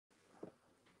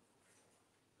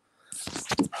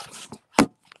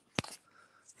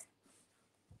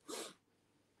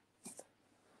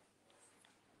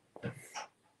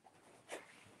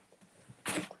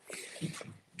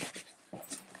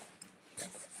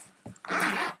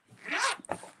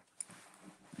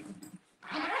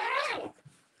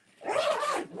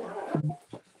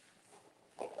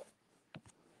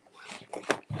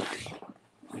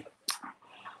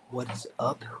What is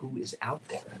up? Who is out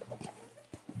there?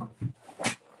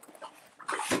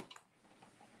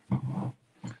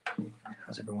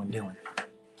 How's everyone doing?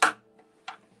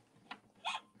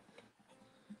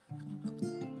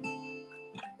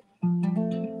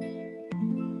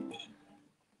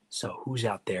 So, who's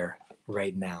out there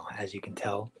right now? As you can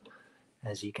tell,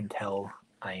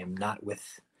 I am not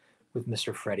with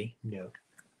Mr. Freddie. No.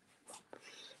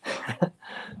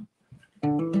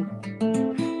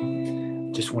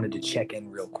 Just wanted to check in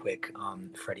real quick.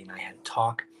 Freddie and I had a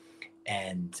talk,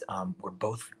 and we're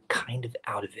both kind of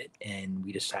out of it, and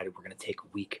we decided we're going to take a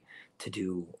week to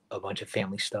do a bunch of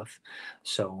family stuff.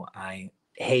 So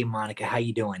hey Monica, how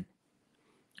you doing?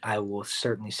 I will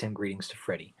certainly send greetings to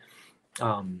Freddie.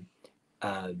 Um,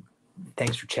 uh,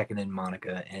 Thanks for checking in,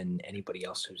 Monica, and anybody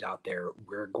else who's out there.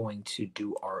 We're going to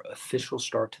do our official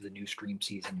start to the new stream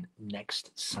season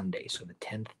next Sunday, so the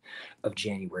 10th of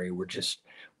January. We're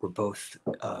both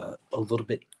a little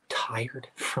bit tired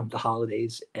from the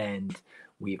holidays, and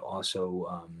we've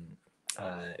also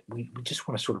we just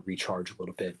want to sort of recharge a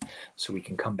little bit so we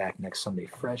can come back next Sunday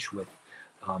fresh with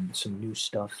some new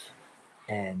stuff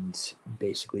and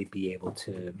basically be able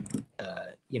to,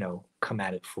 come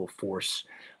at it full force.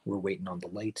 We're waiting on the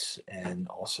lights and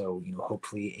also,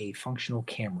 hopefully a functional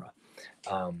camera,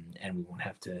 and we won't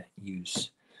have to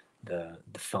use the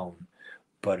phone.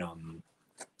 But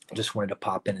just wanted to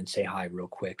pop in and say hi real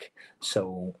quick.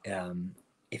 So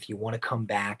if you want to come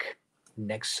back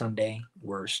next Sunday,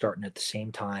 we're starting at the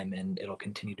same time, and it'll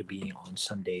continue to be on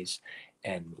Sundays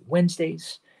and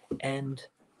Wednesdays, and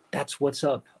that's what's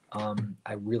up.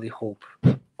 I really hope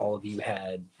all of you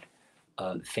had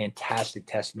a fantastic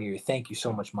test New Year. Thank you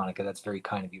so much, Monica. That's very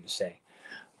kind of you to say.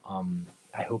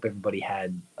 I hope everybody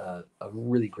had a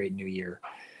really great New Year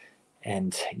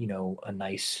and a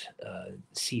nice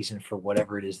season for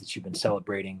whatever it is that you've been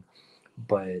celebrating.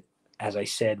 But as I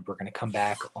said, we're going to come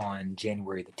back on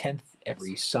January the 10th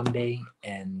every Sunday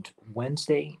and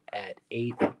Wednesday at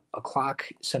 8 o'clock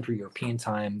Central European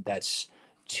Time. That's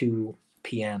 2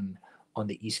 p.m. on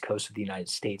the East Coast of the United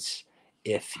States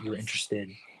if you're interested.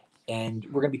 And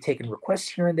we're going to be taking requests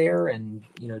here and there and,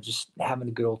 just having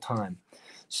a good old time.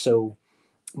 So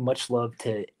much love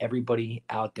to everybody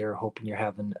out there. Hoping you're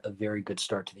having a very good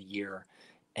start to the year.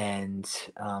 And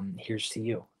here's to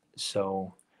you.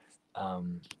 So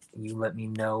you let me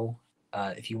know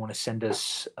if you want to send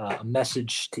us a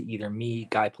message to either me,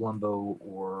 Guy Palumbo,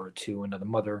 or to another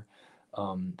mother.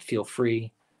 Feel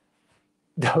free.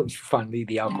 Finally,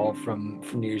 the alcohol from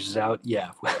New Year's is out.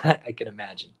 Yeah, I can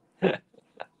imagine.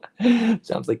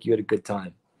 Sounds like you had a good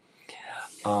time.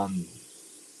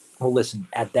 Well, listen,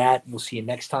 at that, we'll see you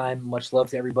next time. Much love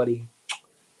to everybody.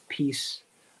 Peace.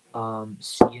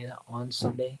 See you on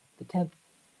Sunday the 10th.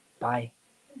 Bye.